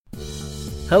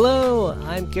Hello,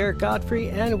 I'm Garrett Godfrey,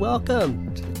 and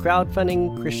welcome to the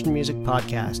Crowdfunding Christian Music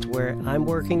Podcast, where I'm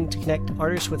working to connect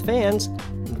artists with fans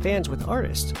and fans with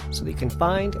artists so that you can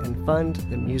find and fund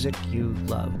the music you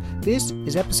love. This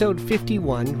is episode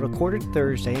 51, recorded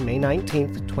Thursday, May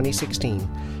 19th,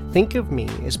 2016. Think of me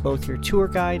as both your tour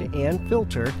guide and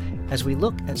filter as we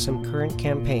look at some current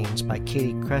campaigns by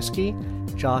Katie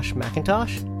Kresge, Josh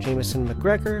McIntosh, Jameson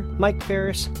McGregor, Mike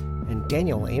Ferris, and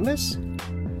Daniel Amos.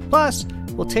 Plus,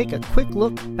 we'll take a quick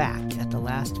look back at the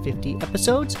last 50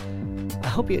 episodes. I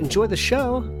hope you enjoy the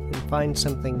show and find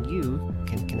something you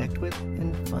can connect with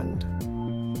and fund.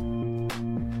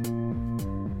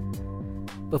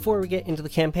 Before we get into the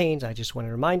campaigns, I just want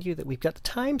to remind you that we've got the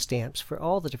timestamps for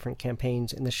all the different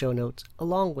campaigns in the show notes,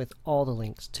 along with all the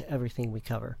links to everything we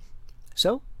cover.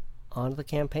 So, on to the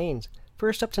campaigns.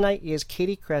 First up tonight is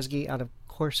Katie Kresge out of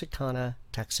Corsicana,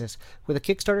 Texas, with a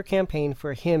Kickstarter campaign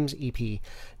for a Hymns EP.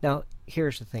 Now,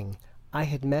 here's the thing. I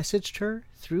had messaged her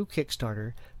through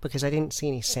Kickstarter because I didn't see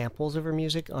any samples of her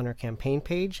music on her campaign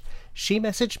page. She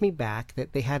messaged me back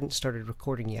that they hadn't started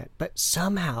recording yet, but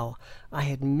somehow I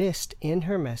had missed in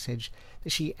her message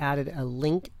that she added a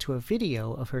link to a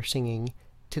video of her singing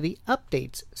to the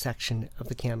updates section of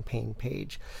the campaign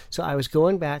page. So I was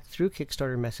going back through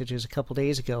Kickstarter messages a couple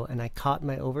days ago and I caught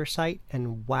my oversight,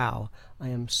 and wow, I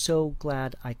am so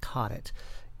glad I caught it.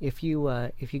 If you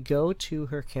go to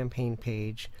her campaign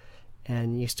page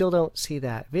and you still don't see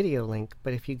that video link,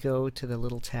 but if you go to the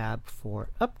little tab for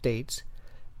updates,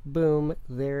 boom,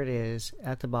 there it is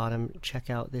at the bottom. Check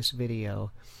out this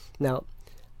video. Now,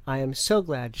 I am so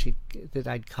glad that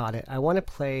I'd caught it. I want to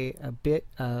play a bit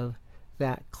of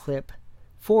that clip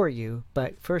for you,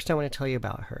 but first I want to tell you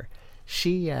about her.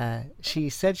 She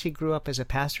said she grew up as a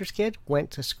pastor's kid,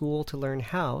 went to school to learn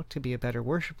how to be a better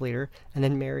worship leader, and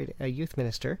then married a youth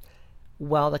minister.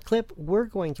 While the clip we're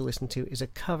going to listen to is a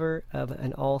cover of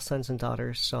an All Sons and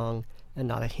Daughters song and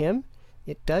not a hymn,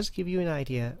 it does give you an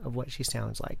idea of what she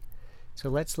sounds like. So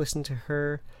let's listen to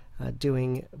her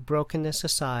doing Brokenness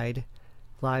Aside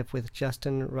live with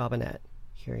Justin Robinette.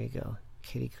 Here you go,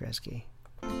 Katie Kresge.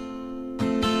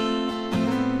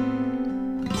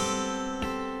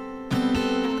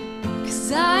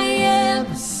 'Cause I am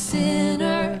a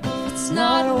sinner. It's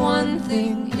not one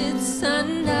thing, it's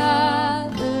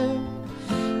another.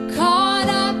 Caught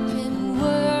up in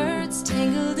words,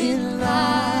 tangled in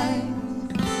lies.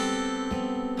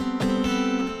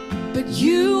 But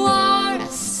you are a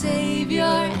savior,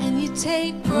 and you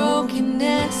take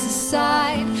brokenness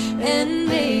aside and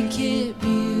make it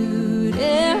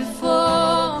beautiful,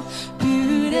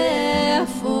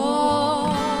 beautiful.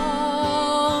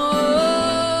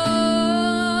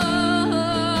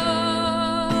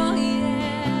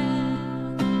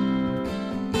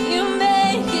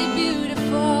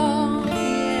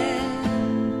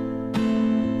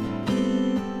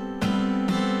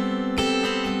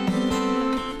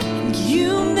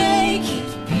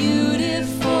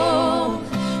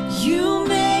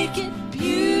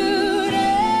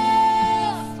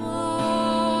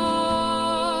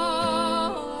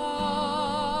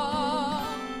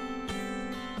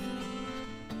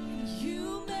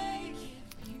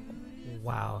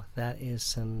 Wow, that is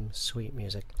some sweet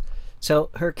music.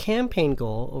 So her campaign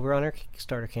goal over on her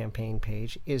Kickstarter campaign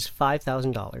page is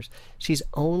 $5,000. She's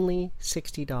only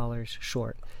 $60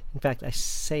 short. In fact, I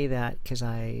say that because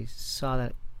I saw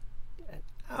that an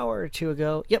hour or two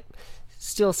ago. Yep,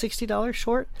 still $60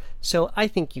 short. So I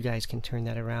think you guys can turn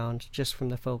that around just from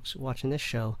the folks watching this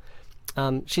show.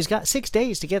 She's got 6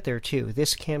 days to get there, too.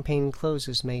 This campaign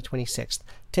closes May 26th.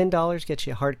 $10 gets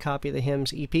you a hard copy of the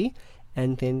Hymns EP,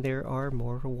 and then there are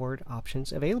more reward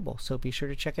options available, so be sure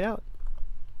to check it out.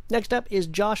 Next up is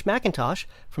Josh McIntosh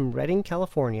from Redding,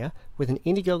 California, with an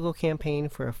Indiegogo campaign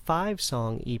for a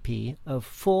 5-song EP of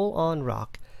full-on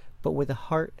rock, but with a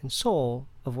heart and soul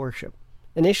of worship.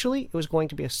 Initially, it was going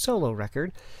to be a solo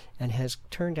record, and has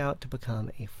turned out to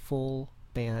become a full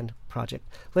band project.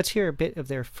 Let's hear a bit of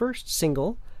their first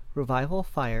single, Revival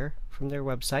Fire, from their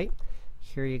website.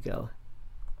 Here you go.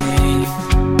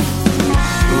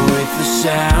 With the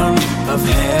sound of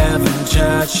heaven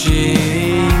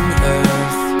touching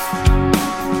earth,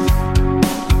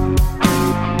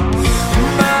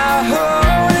 my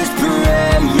heart is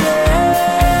praying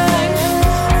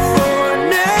for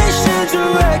nations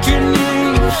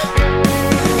reckoning.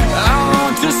 I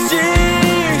want to see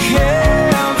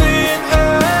heaven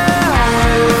earth.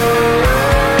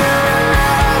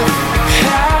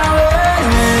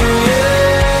 Hallelujah.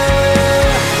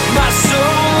 My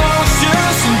soul wants to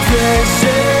some praises.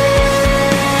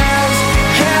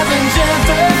 Heaven's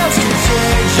anthem's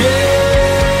contagious.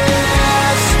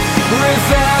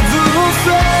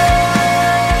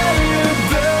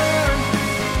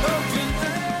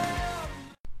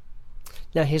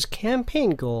 Now, his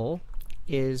campaign goal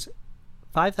is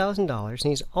 $5,000, and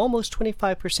he's almost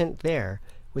 25% there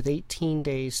with 18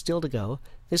 days still to go.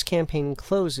 This campaign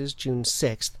closes June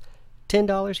 6th.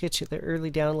 $10 gets you the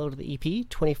early download of the EP.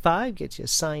 $25 gets you a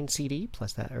signed CD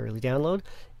plus that early download.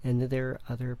 And there are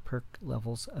other perk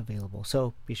levels available.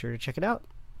 So be sure to check it out.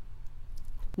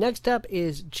 Next up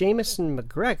is Jameson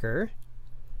McGregor.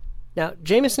 Now,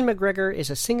 Jameson McGregor is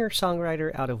a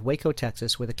singer-songwriter out of Waco,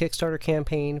 Texas, with a Kickstarter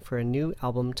campaign for a new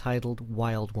album titled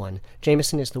Wild One.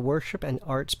 Jameson is the worship and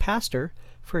arts pastor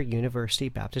for University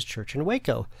Baptist Church in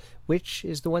Waco, which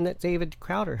is the one that David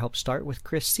Crowder helped start with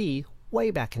Chris C. way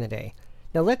back in the day.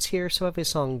 Now let's hear some of his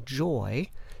song Joy,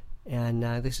 and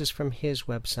this is from his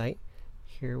website.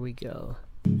 Here we go.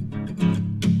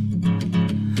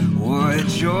 What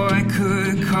joy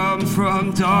could come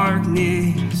from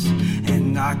darkness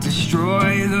and not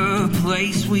destroy the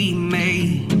place we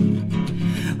made?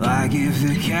 Like if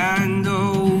the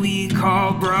candle we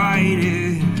call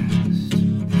brightest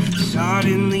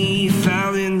suddenly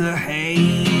fell in the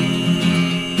haze.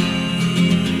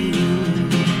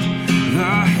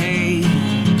 The haze.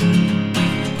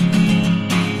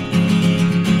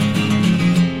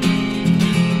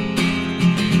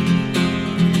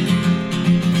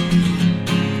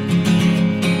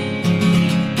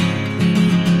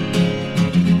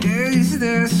 Is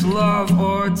this love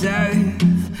or death?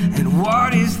 And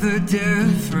what is the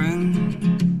difference?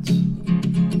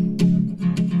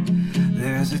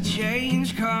 There's a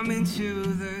change coming to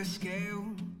the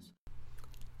scales.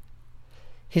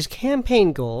 His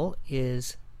campaign goal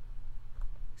is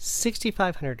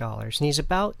 $6,500, and he's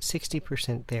about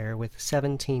 60% there with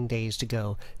 17 days to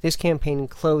go. This campaign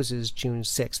closes June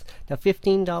 6th. Now,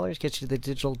 $15 gets you the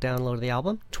digital download of the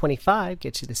album, $25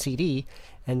 gets you the CD,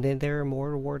 and then there are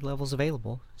more reward levels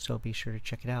available, so be sure to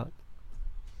check it out.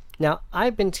 Now,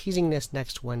 I've been teasing this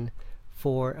next one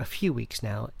for a few weeks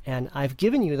now, and I've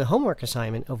given you the homework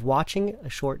assignment of watching a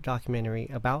short documentary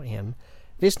about him.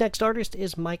 This next artist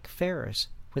is Mike Ferris,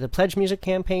 with a Pledge Music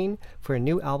campaign for a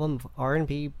new album of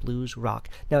R&B blues rock.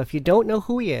 Now, if you don't know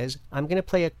who he is, I'm going to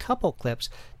play a couple clips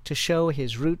to show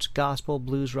his roots gospel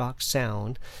blues rock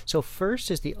sound. So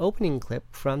first is the opening clip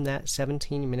from that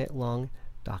 17-minute long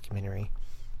documentary.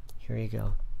 Here you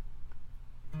go.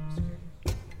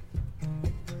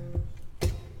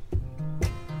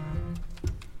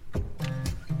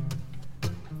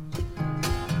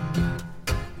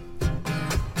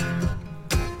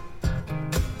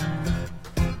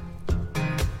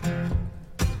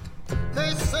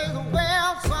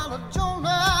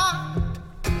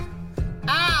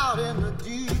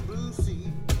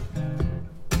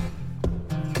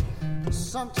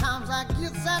 Sometimes I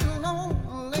get that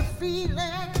lonely feeling,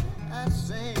 that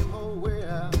same old way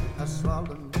I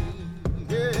swallow me.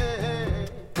 Yeah.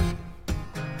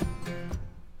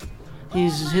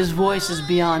 His voice is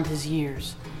beyond his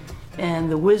years,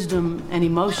 and the wisdom and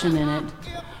emotion in it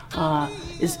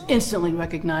is instantly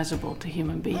recognizable to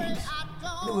human beings.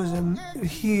 It was a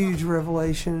huge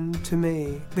revelation to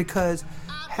me, because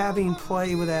having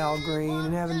played with Al Green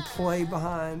and having played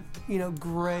behind,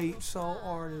 great soul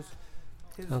artists.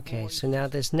 Okay, so now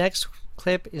this next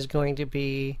clip is going to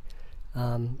be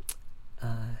Ain't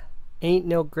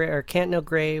No Grave or Can't No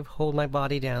Grave, Hold My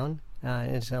Body Down.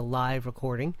 It's a live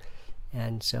recording,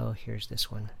 and so here's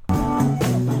this one.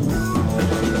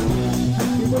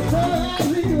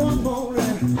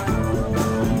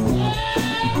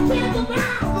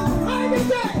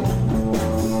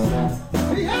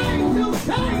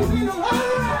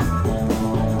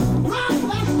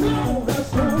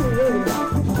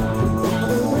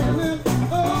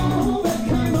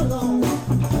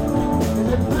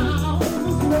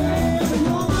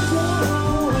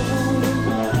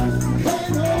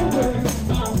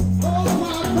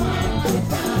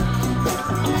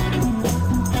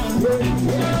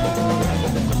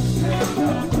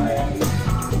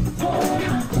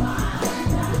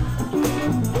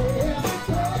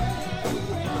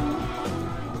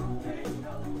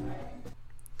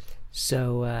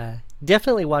 So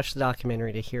definitely watch the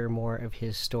documentary to hear more of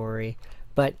his story.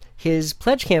 But his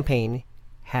pledge campaign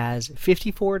has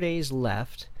 54 days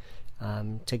left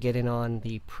to get in on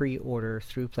the pre-order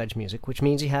through Pledge Music, which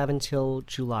means you have until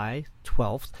July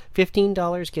 12th.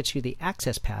 $15 gets you the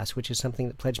Access Pass, which is something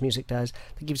that Pledge Music does,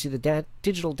 that gives you the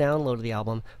digital download of the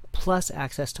album, plus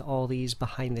access to all these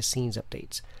behind-the-scenes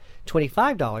updates.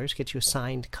 $25 gets you a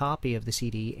signed copy of the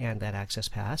CD and that Access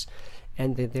Pass,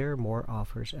 and then there are more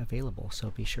offers available, so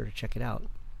be sure to check it out.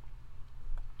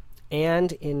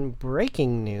 And in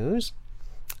breaking news,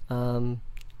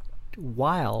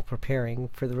 while preparing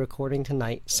for the recording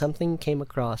tonight, something came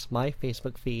across my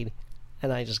Facebook feed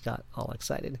and I just got all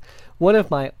excited. One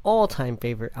of my all-time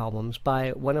favorite albums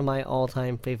by one of my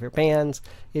all-time favorite bands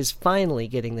is finally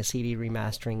getting the CD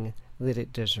remastering that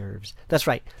it deserves. That's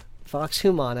right, Vox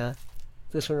Humana,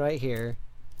 this one right here,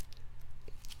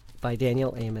 by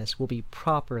Daniel Amos, will be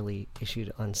properly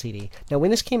issued on CD. Now,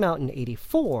 when this came out in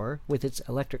 '84, with its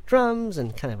electric drums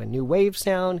and kind of a new wave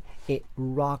sound, it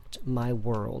rocked my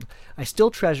world. I still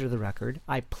treasure the record.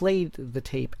 I played the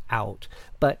tape out,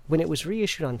 but when it was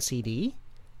reissued on CD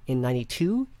in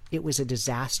 '92, it was a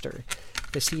disaster.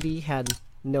 The CD had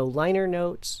no liner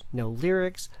notes, no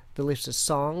lyrics. The list of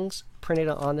songs printed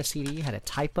on the CD had a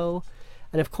typo,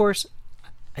 and of course,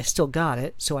 I still got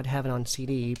it, so I'd have it on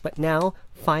CD, but now,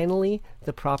 finally,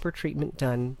 the proper treatment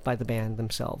done by the band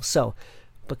themselves. So,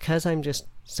 because I'm just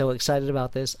so excited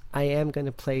about this, I am going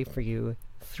to play for you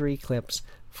 3 clips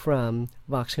from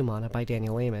Vox Humana by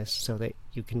Daniel Amos, so that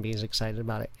you can be as excited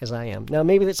about it as I am. Now,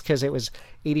 maybe that's because it was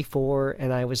 '84,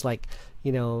 and I was like,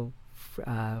 84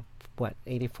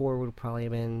 would probably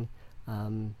have been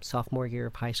sophomore year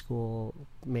of high school,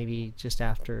 maybe just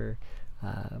after,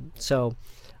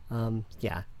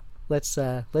 yeah, let's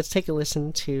take a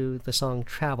listen to the song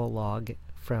Travel Log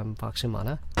from Vox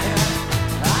Humana.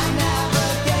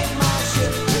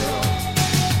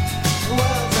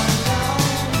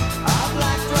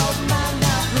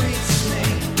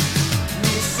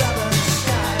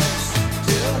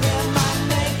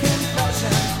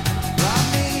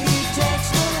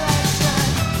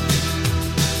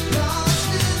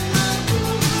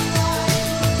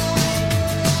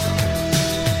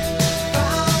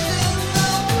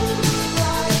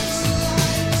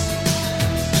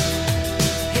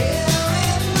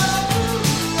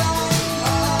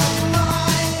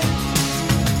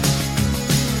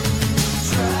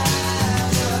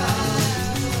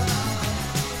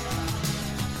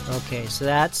 Okay, so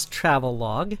that's Travel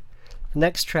Log. The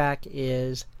next track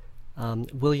is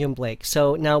William Blake.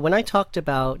 So now when I talked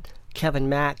about Kevin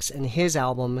Max and his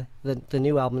album, the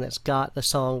new album that's got the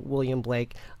song William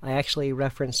Blake, I actually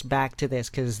referenced back to this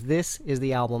because this is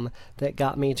the album that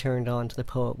got me turned on to the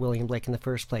poet William Blake in the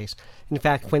first place. In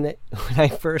fact, when I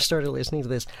first started listening to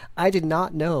this, I did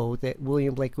not know that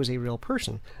William Blake was a real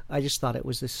person. I just thought it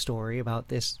was this story about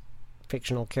this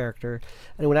fictional character,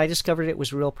 and when I discovered it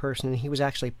was a real person, he was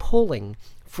actually pulling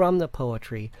from the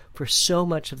poetry for so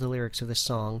much of the lyrics of this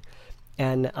song,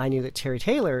 and I knew that Terry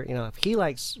Taylor, if he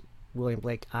likes William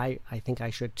Blake, I think I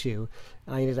should too.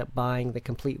 I ended up buying the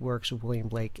complete works of William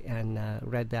Blake and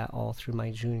read that all through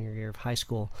my junior year of high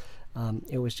school.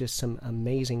 It was just some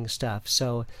amazing stuff.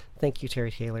 So thank you,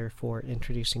 Terry Taylor, for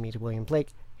introducing me to William Blake.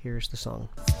 Here's the song.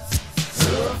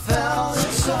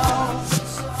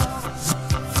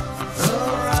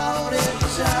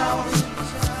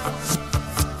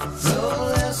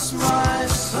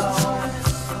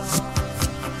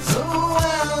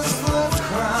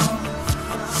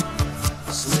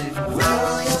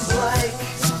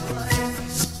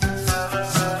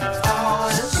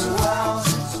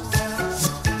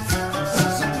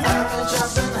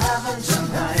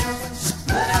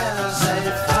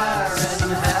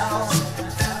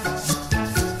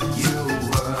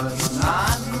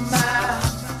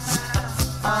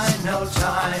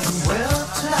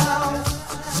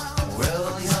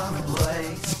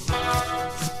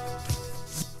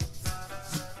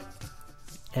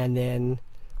 And then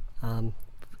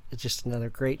just another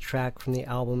great track from the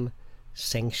album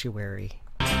Sanctuary.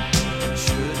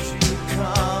 Should you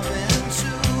come into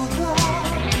the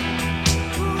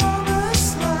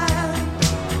promised land,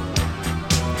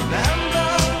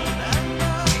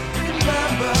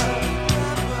 remember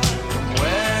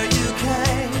where you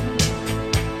came.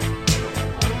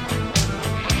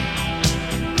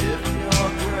 If your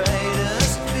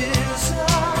greatest fears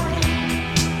are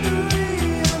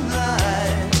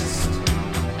realized,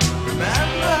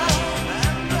 remember.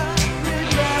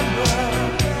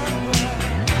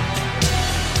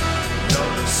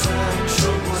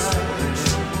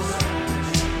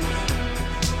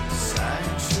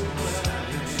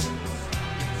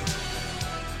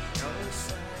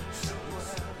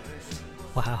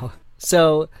 Wow.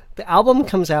 So the album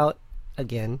comes out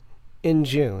again in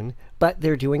June, but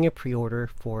they're doing a pre-order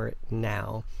for it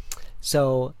now.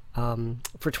 So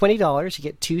for $20, you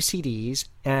get 2 CDs,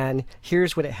 and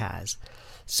here's what it has.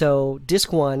 So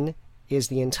disc 1 is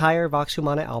the entire Vox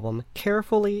Humana album,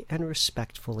 carefully and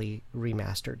respectfully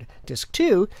remastered. Disc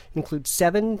 2 includes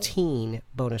 17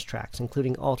 bonus tracks,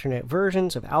 including alternate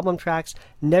versions of album tracks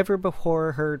never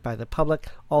before heard by the public,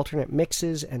 alternate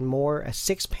mixes, and more, a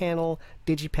 6-panel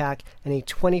digipack, and a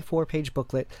 24-page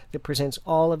booklet that presents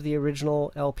all of the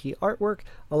original LP artwork,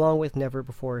 along with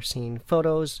never-before-seen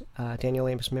photos, Daniel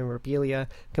Amos memorabilia,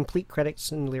 complete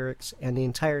credits and lyrics, and the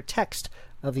entire text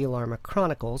of the Alarma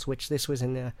Chronicles, which this was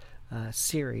in a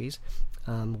series,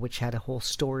 which had a whole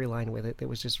storyline with it that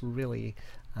was just really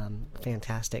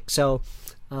fantastic. So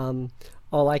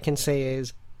all I can say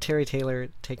is, Terry Taylor,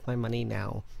 take my money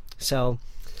now. So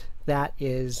that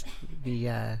is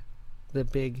the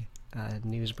big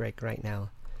news break right now.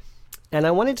 And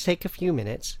I wanted to take a few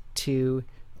minutes to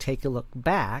take a look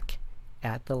back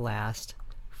at the last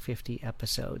 50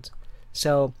 episodes.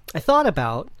 So I thought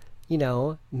about,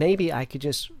 maybe I could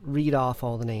just read off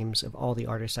all the names of all the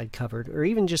artists I'd covered, or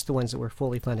even just the ones that were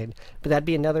fully funded, but that'd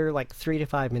be another 3 to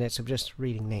 5 minutes of just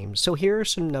reading names. So here are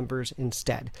some numbers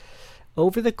instead.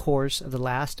 Over the course of the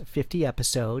last 50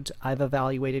 episodes, I've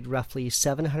evaluated roughly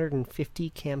 750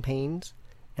 campaigns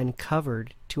and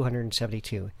covered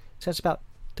 272. So that's about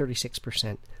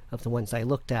 36% of the ones I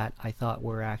looked at I thought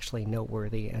were actually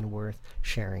noteworthy and worth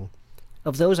sharing.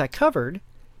 Of those I covered,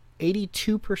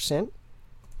 82%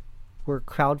 were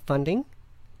crowdfunding,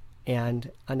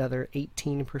 and another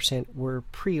 18% were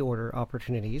pre-order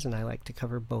opportunities, and I like to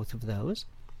cover both of those.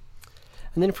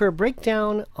 And then for a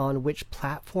breakdown on which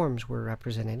platforms were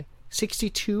represented,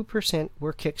 62%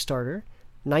 were Kickstarter,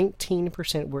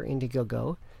 19% were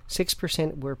Indiegogo,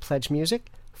 6% were Pledge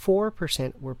Music,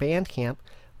 4% were Bandcamp,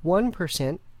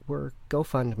 1% were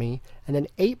GoFundMe, and then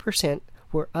 8%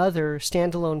 were other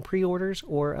standalone pre-orders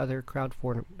or other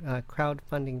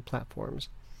crowdfunding platforms.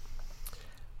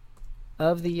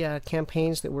 Of the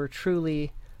campaigns that were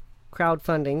truly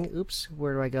crowdfunding,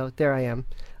 where do I go? There I am.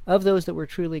 Of those that were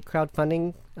truly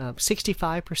crowdfunding,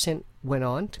 65% went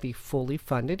on to be fully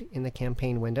funded in the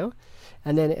campaign window.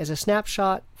 And then as a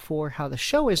snapshot for how the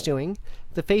show is doing,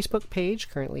 the Facebook page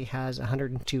currently has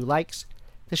 102 likes.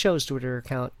 The show's Twitter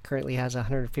account currently has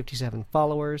 157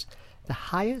 followers. The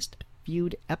highest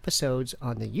viewed episodes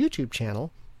on the YouTube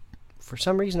channel, for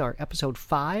some reason, are episode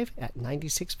 5 at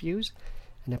 96 views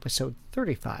and episode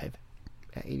 35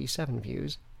 at 87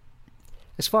 views.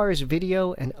 As far as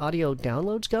video and audio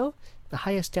downloads go, the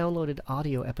highest downloaded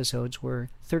audio episodes were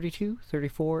 32,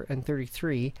 34, and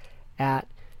 33 at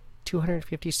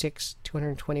 256,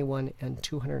 221, and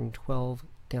 212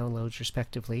 downloads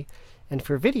respectively. And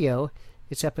for video,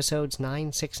 it's episodes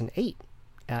 9, 6, and 8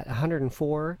 at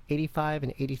 104, 85,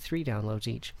 and 83 downloads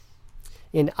each.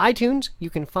 In iTunes,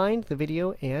 you can find the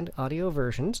video and audio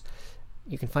versions.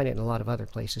 You can find it in a lot of other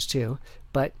places too,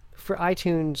 but for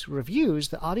iTunes reviews,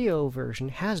 the audio version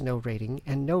has no rating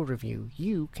and no review.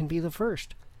 You can be the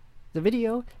first. The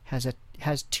video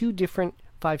has 2 different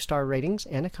 5-star ratings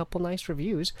and a couple nice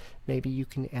reviews. Maybe you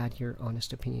can add your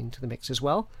honest opinion to the mix as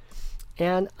well.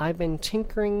 And I've been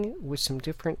tinkering with some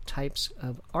different types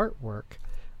of artwork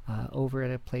over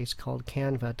at a place called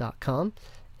canva.com.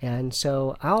 And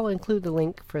so I'll include the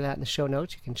link for that in the show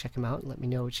notes. You can check them out and let me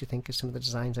know what you think of some of the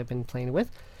designs I've been playing with.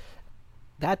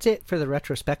 That's it for the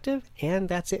retrospective, and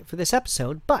that's it for this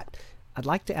episode. But I'd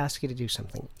like to ask you to do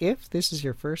something. If this is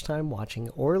your first time watching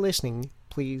or listening,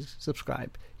 please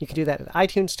subscribe. You can do that at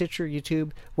iTunes, Stitcher,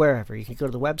 YouTube, wherever. You can go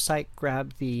to the website,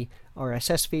 grab the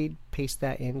RSS feed, paste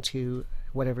that into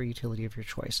whatever utility of your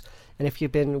choice. And if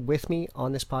you've been with me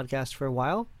on this podcast for a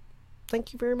while,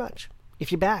 thank you very much.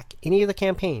 If you back any of the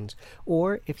campaigns,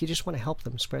 or if you just want to help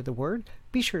them spread the word,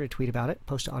 be sure to tweet about it,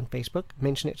 post it on Facebook,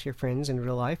 mention it to your friends in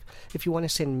real life. If you want to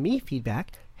send me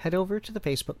feedback, head over to the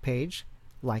Facebook page,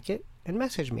 like it, and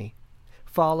message me.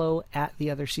 Follow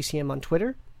 @TheOtherCCM on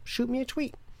Twitter, shoot me a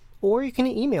tweet, or you can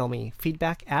email me,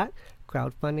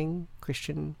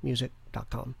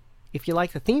 feedback@crowdfundingchristianmusic.com. If you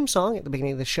like the theme song at the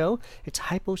beginning of the show, it's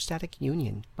Hypostatic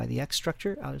Union by the X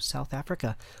Structure out of South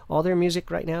Africa. All their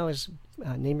music right now is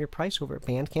Name Your Price over at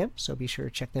Bandcamp, so be sure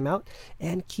to check them out.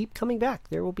 And keep coming back.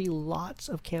 There will be lots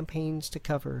of campaigns to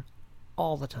cover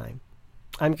all the time.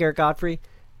 I'm Garrett Godfrey.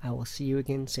 I will see you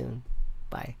again soon.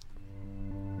 Bye.